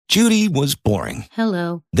Judy was boring.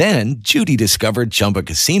 Hello. Then Judy discovered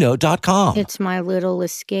ChumbaCasino.com. It's my little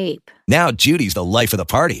escape. Now Judy's the life of the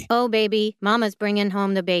party. Oh, baby, mama's bringing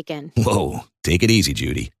home the bacon. Whoa, take it easy,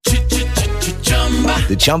 Judy.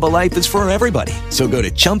 The Chumba life is for everybody. So go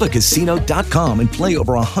to ChumbaCasino.com and play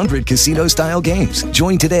over 100 casino-style games.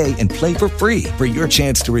 Join today and play for free for your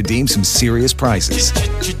chance to redeem some serious prizes.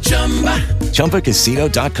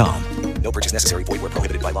 ChumbaCasino.com. No purchase necessary. Void where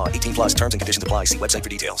prohibited by law. 18 plus terms and conditions apply. See website for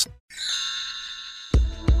details.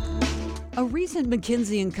 A recent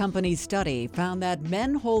McKinsey & Company study found that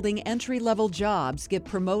men holding entry-level jobs get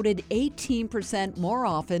promoted 18% more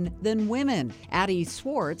often than women. Addie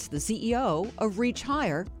Swartz, the CEO of Reach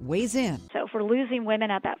Higher, weighs in. So if we're losing women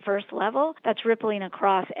at that first level, that's rippling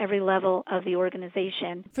across every level of the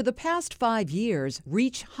organization. For the past 5 years,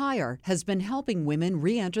 Reach Higher has been helping women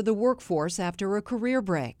re-enter the workforce after a career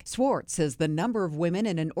break. Swartz says the number of women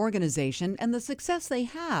in an organization and the success they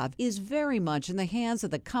have is very much in the hands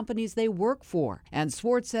of the companies they work for. And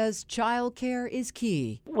Swartz says childcare is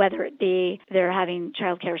key. Whether it be they're having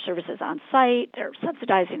childcare services on site, they're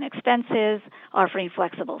subsidizing expenses, offering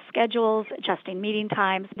flexible schedules, adjusting meeting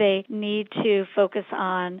times, they need to focus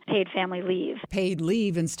on paid family leave. Paid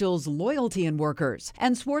leave instills loyalty in workers.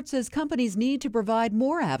 And Swartz says companies need to provide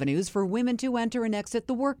more avenues for women to enter and exit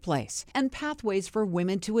the workplace and pathways for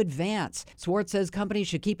women to advance. Swartz says companies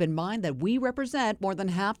should keep in mind that we represent more than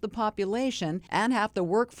half the population and half the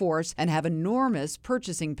workforce and have enormous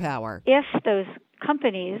purchasing power. If those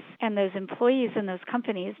companies and those employees in those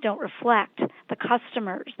companies don't reflect the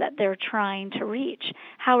customers that they're trying to reach,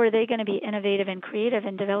 how are they going to be innovative and creative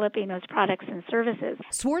in developing those products and services?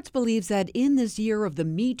 Swartz believes that in this year of the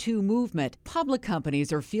Me Too movement, public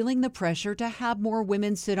companies are feeling the pressure to have more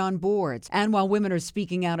women sit on boards. And while women are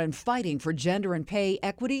speaking out and fighting for gender and pay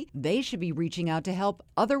equity, they should be reaching out to help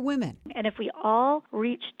other women. And if we all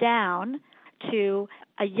reach down to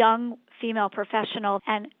a young female professional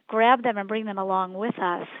and grab them and bring them along with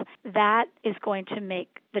us, that is going to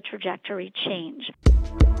make the trajectory change.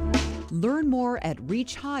 Learn more at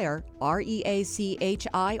ReachHire,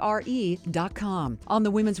 ReachHire.com. On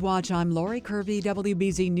the Women's Watch, I'm Lori Kirby,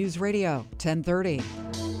 WBZ News Radio, 1030.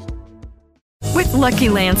 With Lucky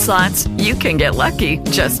Land Slots, you can get lucky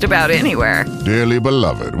just about anywhere. Dearly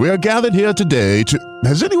beloved, we are gathered here today to...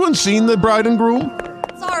 Has anyone seen the bride and groom?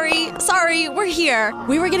 Sorry, we're here.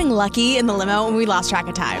 We were getting lucky in the limo and we lost track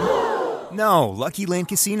of time. No, Lucky Land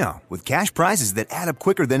Casino, with cash prizes that add up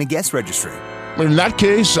quicker than a guest registry. In that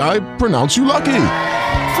case, I pronounce you lucky.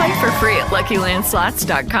 Play for free at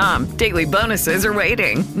LuckyLandSlots.com. Daily bonuses are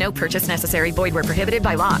waiting. No purchase necessary. Void where prohibited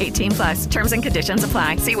by law. 18 plus. Terms and conditions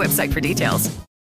apply. See website for details.